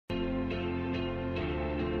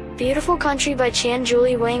Beautiful Country by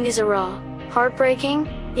Qian Wang is a raw, heartbreaking,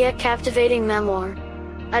 yet captivating memoir.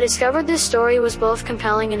 I discovered this story was both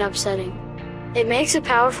compelling and upsetting. It makes a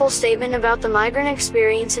powerful statement about the migrant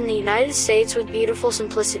experience in the United States with beautiful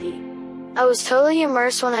simplicity. I was totally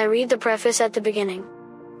immersed when I read the preface at the beginning.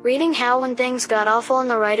 Reading how when things got awful in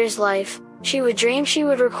the writer's life, she would dream she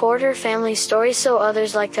would record her family's stories so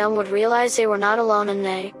others like them would realize they were not alone and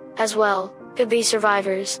they, as well, could be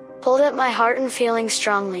survivors, pulled at my heart and feeling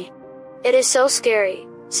strongly. It is so scary,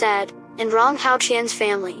 sad, and wrong how Qian's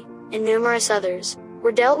family, and numerous others,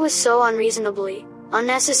 were dealt with so unreasonably,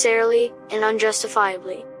 unnecessarily, and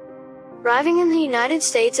unjustifiably. Arriving in the United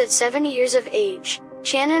States at 7 years of age,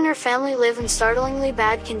 Qian and her family live in startlingly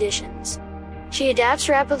bad conditions. She adapts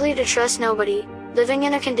rapidly to trust nobody, living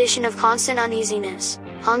in a condition of constant uneasiness,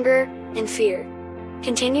 hunger, and fear.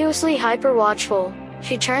 Continuously hyper-watchful,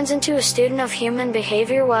 she turns into a student of human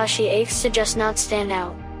behavior while she aches to just not stand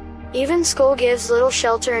out. Even school gives little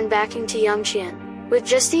shelter and backing to young Qian, with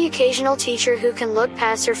just the occasional teacher who can look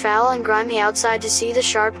past her foul and grimy outside to see the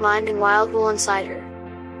sharp mind and wild will inside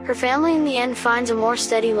her. Her family in the end finds a more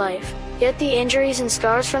steady life, yet the injuries and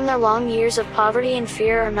scars from their long years of poverty and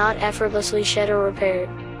fear are not effortlessly shed or repaired.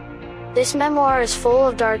 This memoir is full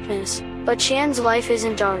of darkness, but Qian's life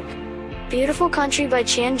isn't dark. Beautiful Country by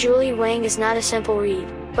Qian Wang is not a simple read,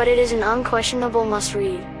 but it is an unquestionable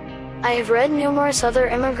must-read. I have read numerous other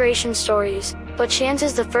immigration stories, but Qian's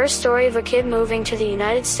is the first story of a kid moving to the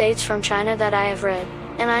United States from China that I have read,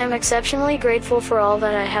 and I am exceptionally grateful for all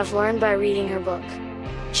that I have learned by reading her book.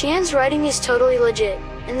 Qian's writing is totally legit,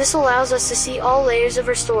 and this allows us to see all layers of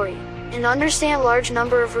her story, and understand a large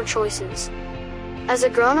number of her choices. As a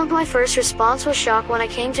grown-up, my first response was shock when I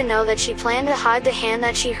came to know that she planned to hide the hand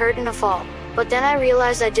that she hurt in a fall, but then I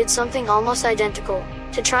realized I did something almost identical,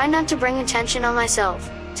 to try not to bring attention on myself,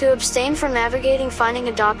 to abstain from navigating finding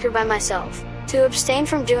a doctor by myself, to abstain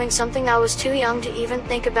from doing something I was too young to even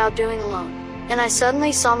think about doing alone, and I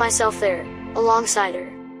suddenly saw myself there, alongside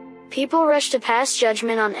her. People rush to pass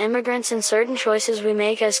judgment on immigrants and certain choices we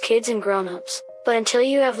make as kids and grown-ups, but until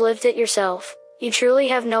you have lived it yourself, you truly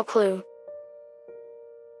have no clue.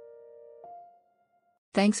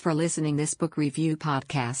 Thanks for listening this book review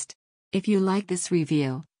podcast. If you like this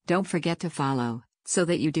review, don't forget to follow, so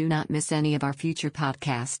that you do not miss any of our future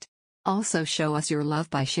podcast. Also show us your love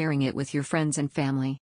by sharing it with your friends and family.